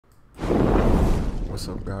What's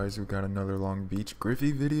up, guys? We got another Long Beach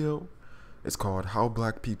Griffy video. It's called How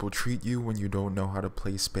Black People Treat You When You Don't Know How to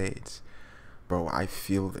Play Spades. Bro, I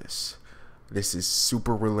feel this. This is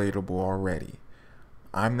super relatable already.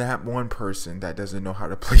 I'm that one person that doesn't know how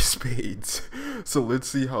to play spades. So let's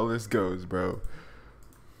see how this goes, bro.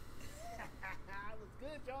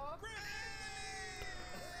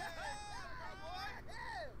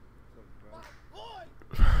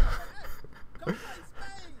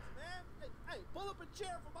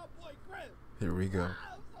 Here we go.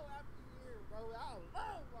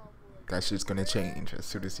 That shit's gonna change as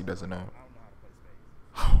soon as he doesn't know.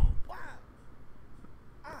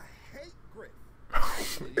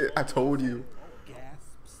 I told you.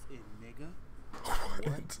 Gasps in nigga.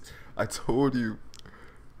 What? I told you.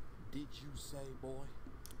 Did you say, boy?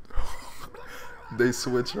 They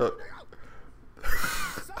switch up.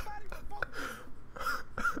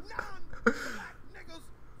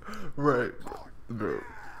 Right, bro.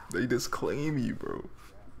 They disclaim you, bro.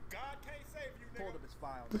 God can't save you, nigga. Pulled up his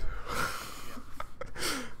file.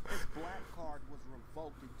 His black card was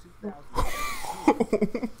revoked in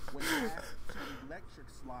 2017 when he asked to electric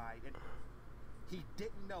slide, and he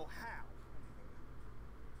didn't know how.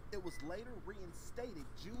 It was later reinstated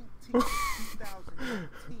June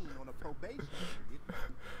 2019 on a probation period,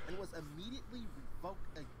 and was immediately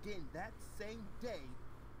revoked again that same day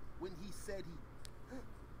when he said he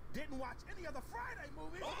didn't watch any of the Friday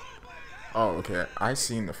movies. Oh, okay. I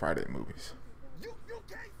seen the Friday movies. You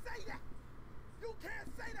can't say that. You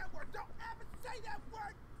can't say that word. Don't ever say that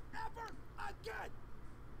word ever again.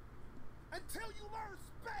 Until you learn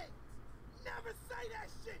spades. Never say that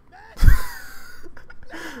shit, man.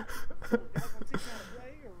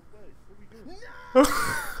 No.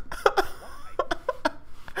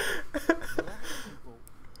 Black people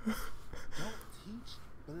don't teach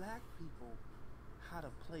black people how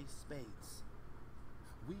to play spades.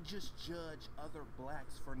 We just judge other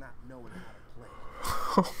blacks for not knowing how to play.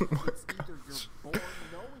 Oh my it's either you're born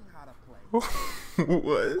knowing how to play,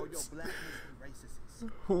 what? or your blackness be racist.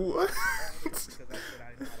 What? Because I said I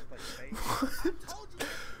didn't know how to play spades. I told you.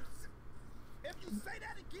 If you say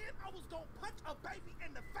that again, I was gonna punch a baby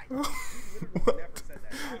in the face. You literally never said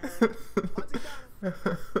that. I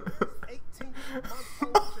heard 18 months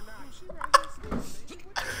old Shania. She right here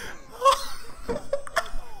sleeping.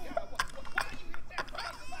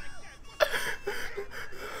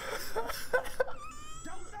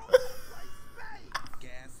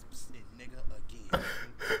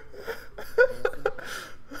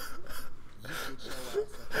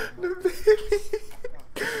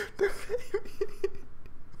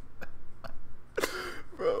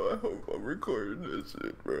 Bro, I hope I'm recording this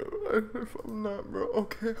shit, bro. If I'm not, bro,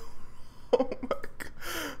 okay. Oh my god.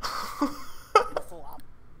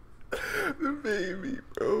 The baby,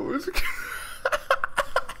 bro. Was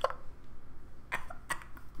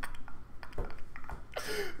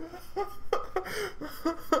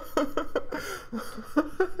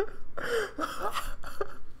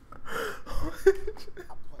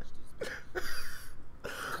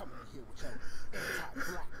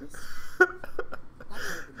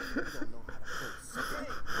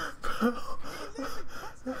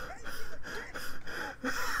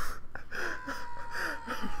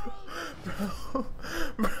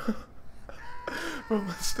Bro,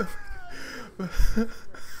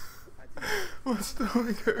 my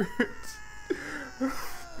stomach hurts.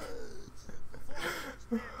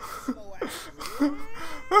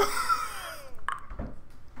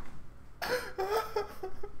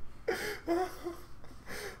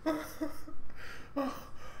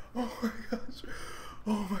 Oh my gosh.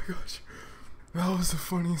 Oh my gosh. That was the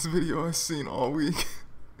funniest video I've seen all week.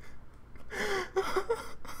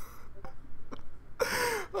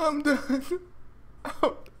 I'm done.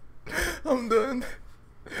 I'm done.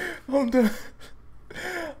 I'm done.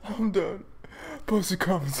 I'm done. Post your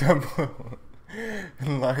comments down below.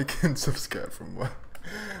 And like and subscribe for more.